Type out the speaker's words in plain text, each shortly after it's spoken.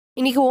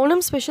இன்னைக்கு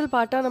ஓணம் ஸ்பெஷல்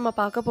பார்ட்டாக நம்ம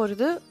பார்க்க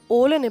போகிறது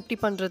ஓலன் எப்படி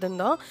பண்ணுறதுன்னு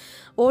தான்.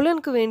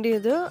 ஓலனுக்கு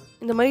வேண்டியது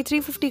இந்த மாதிரி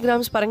 350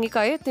 கிராம்ஸ்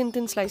பரங்கிக்காயை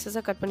தின்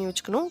ஸ்லைசஸாக கட் பண்ணி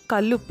வச்சுக்கணும்.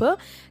 கல்லுப்பு,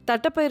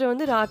 தட்டைப்பயிரை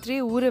வந்து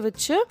ராத்திரியே ஊற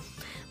வச்சு,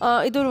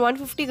 இது ஒரு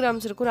 150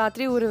 கிராம்ஸ் இருக்கும்.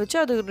 ராத்திரியே ஊற வச்சு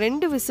அது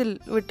 2 விசில்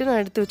விட்டு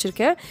நான் எடுத்து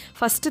வச்சுருக்கேன்.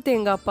 ஃபஸ்ட்டு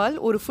தேங்காய் பால்,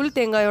 ஒரு ஃபுல்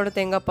தேங்காயோட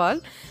தேங்காய்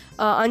பால்,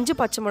 5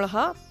 பச்சை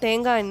மிளகா,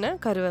 தேங்காய் எண்ணெய்,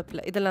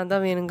 கருவேப்பிலை, இதெல்லாம்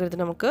தான்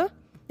வேணுங்கிறது. நமக்கு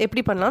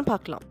எப்படி பண்ணலான்னு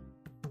பார்க்கலாம்.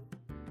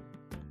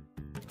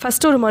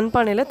 ஃபஸ்ட்டு ஒரு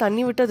மண்பானையில்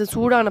தண்ணி விட்டு அது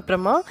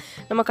சூடானப்புறமா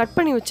நம்ம கட்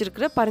பண்ணி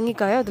வச்சுருக்கிற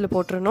பரங்கிக்காயை அதில்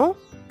போட்டுறணும்.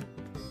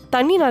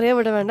 தண்ணி நிறையா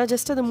விட வேண்டாம்,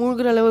 ஜஸ்ட் அது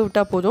மூழ்கிற அளவு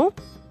விட்டால் போதும்.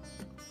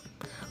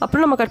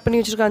 அப்புறம் நம்ம கட்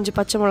பண்ணி வச்சுருக்க 5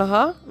 பச்சை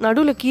மிளகா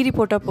நடுவில் கீரி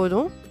போட்டால்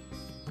போதும்.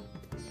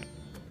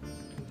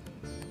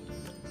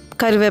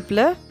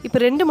 கருவேப்பிலை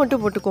இப்போ 2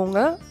 மட்டும் போட்டுக்கோங்க.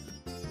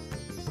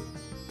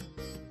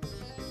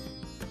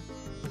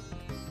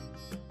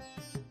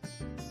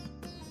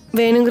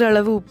 வேணுங்கிற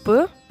அளவு உப்பு,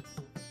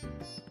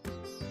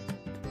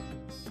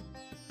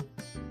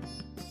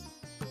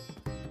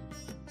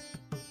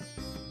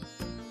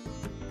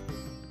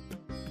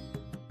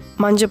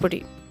 மஞ்சப்பொடி,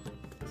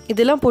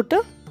 இதெல்லாம் போட்டு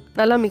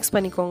நல்லா மிக்ஸ்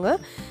பண்ணிக்கோங்க.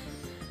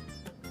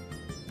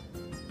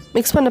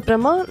 மிக்ஸ்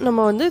பண்ணப்புறமா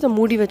நம்ம வந்து இதை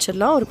மூடி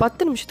வச்சிடலாம். ஒரு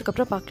 10 நிமிஷத்துக்கு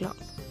அப்புறம் பார்க்கலாம்.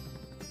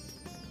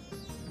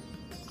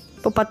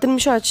 இப்போ 10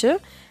 நிமிஷம் ஆச்சு.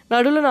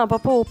 நடுவில் நான்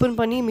அப்பப்போ ஓப்பன்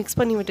பண்ணி மிக்ஸ்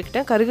பண்ணி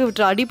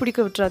விட்டுக்கிட்டேன். அடி பிடிக்க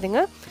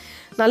விட்டுறாதீங்க.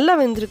 நல்லா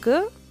வெந்திருக்கு.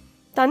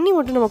 தண்ணி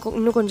மட்டும் நமக்கு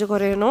இன்னும் கொஞ்சம்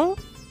குறையணும்.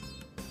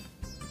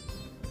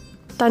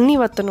 தண்ணி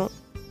வற்றணும்.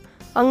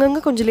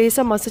 அங்கங்கே கொஞ்சம்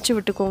லேசாக மசிச்சு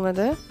விட்டுக்கோங்க.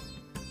 அதை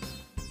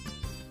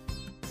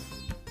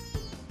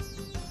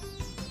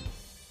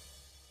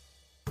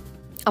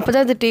அப்போ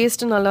தான் அது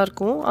டேஸ்ட்டு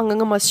நல்லாயிருக்கும்.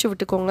 அங்கங்கே மசிச்சு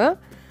விட்டுக்கோங்க.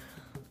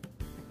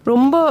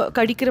 ரொம்ப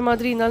கடிக்கிற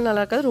மாதிரி இருந்தாலும்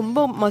நல்லா இருக்காது,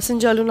 ரொம்ப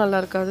மசிஞ்சாலும் நல்லா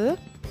இருக்காது.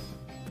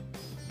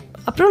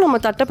 அப்புறம் நம்ம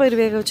தட்டைப்பயிறு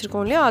வேக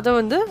வச்சுருக்கோம் இல்லையா, அதை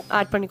வந்து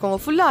ஆட் பண்ணிக்கோங்க.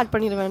 ஃபுல்லாக ஆட்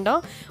பண்ணிட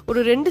வேண்டாம்.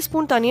 ஒரு 2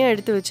 ஸ்பூன் தனியாக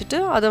எடுத்து வச்சுட்டு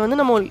அதை வந்து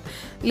நம்ம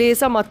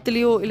லேசாக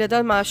மத்துலேயோ இல்லை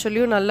ஏதாவது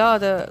மேஷர்லேயோ நல்லா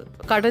அதை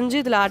கடைஞ்சி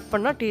இதில் ஆட்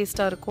பண்ணால்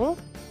டேஸ்ட்டாக இருக்கும்.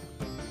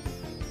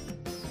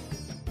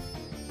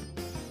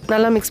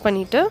 நல்லா மிக்ஸ்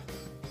பண்ணிவிட்டு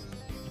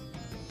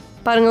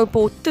பாருங்கள்,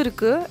 இப்போ ஒத்து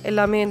இருக்குது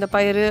எல்லாமே. இந்த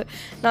பயிறு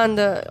நான்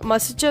அந்த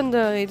மசிச்சு அந்த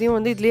இதையும்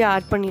வந்து இதுலேயே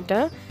ஆட்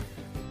பண்ணிட்டேன்.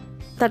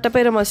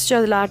 தட்டைப்பயிரை மசிச்சு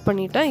அதில் ஆட்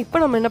பண்ணிட்டேன். இப்போ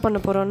நம்ம என்ன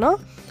பண்ண போகிறோன்னா,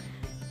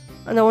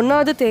 அந்த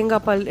 1வது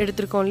தேங்காய் பால்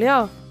எடுத்துருக்கோம் இல்லையா,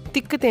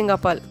 திக்கு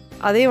தேங்காய் பால்,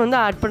 அதே வந்து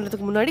ஆட்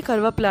பண்ணுறதுக்கு முன்னாடி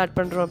கருவேப்பிலை ஆட்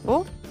பண்ணுறோம்.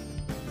 இப்போது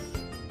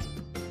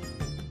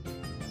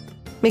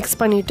மிக்ஸ்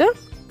பண்ணிவிட்டு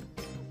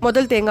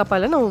முதல் தேங்காய்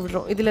பாலை நம்ம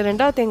விடுறோம். இதில்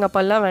 2வது தேங்காய்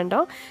பால்லாம்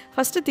வேண்டாம்,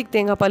 ஃபஸ்ட்டு திக்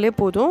தேங்காய் பாலே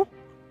போதும்.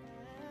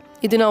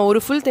 இது நான் ஒரு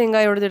ஃபுல்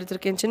தேங்காயோடு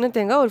எடுத்திருக்கேன். சின்ன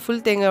தேங்காய், ஒரு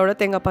ஃபுல் தேங்காயோட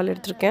தேங்காய் பால்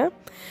எடுத்திருக்கேன்.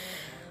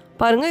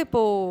 பாருங்கள்,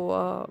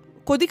 இப்போது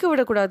கொதிக்க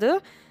விடக்கூடாது.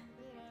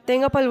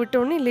 தேங்காய் பால்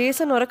விட்டோடனே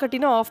லேசாக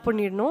நுரக்கட்டினா ஆஃப்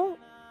பண்ணிடணும்,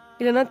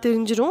 இல்லைனா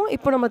தெரிஞ்சிடும்.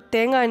 இப்போ நம்ம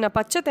தேங்காய் எண்ணெய்,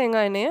 பச்சை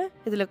தேங்காய் எண்ணெயை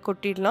இதில்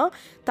கொட்டிடலாம்.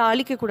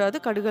 தாளிக்கக்கூடாது,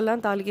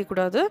 கடுகெல்லாம்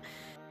தாளிக்கக்கூடாது.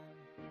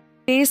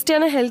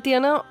 டேஸ்டியான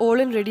ஹெல்த்தியான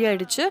ஓலன் ரெடி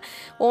ஆகிடுச்சு.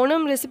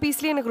 ஓணம்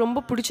ரெசிபீஸ்லேயே எனக்கு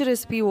ரொம்ப பிடிச்ச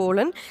ரெசிபி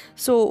ஓலன்.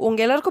 ஸோ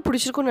உங்கள் எல்லாருக்கும்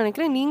பிடிச்சிருக்குன்னு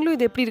நினைக்கிறேன். நீங்களும்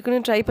இது எப்படி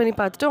இருக்குன்னு ட்ரை பண்ணி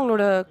பார்த்துட்டு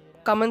உங்களோட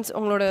கமெண்ட்ஸ்,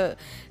 உங்களோட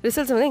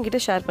ரிசல்ட்ஸ் வந்து என்கிட்ட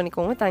ஷேர்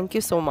பண்ணிக்கோங்க.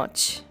 Thank you so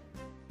much.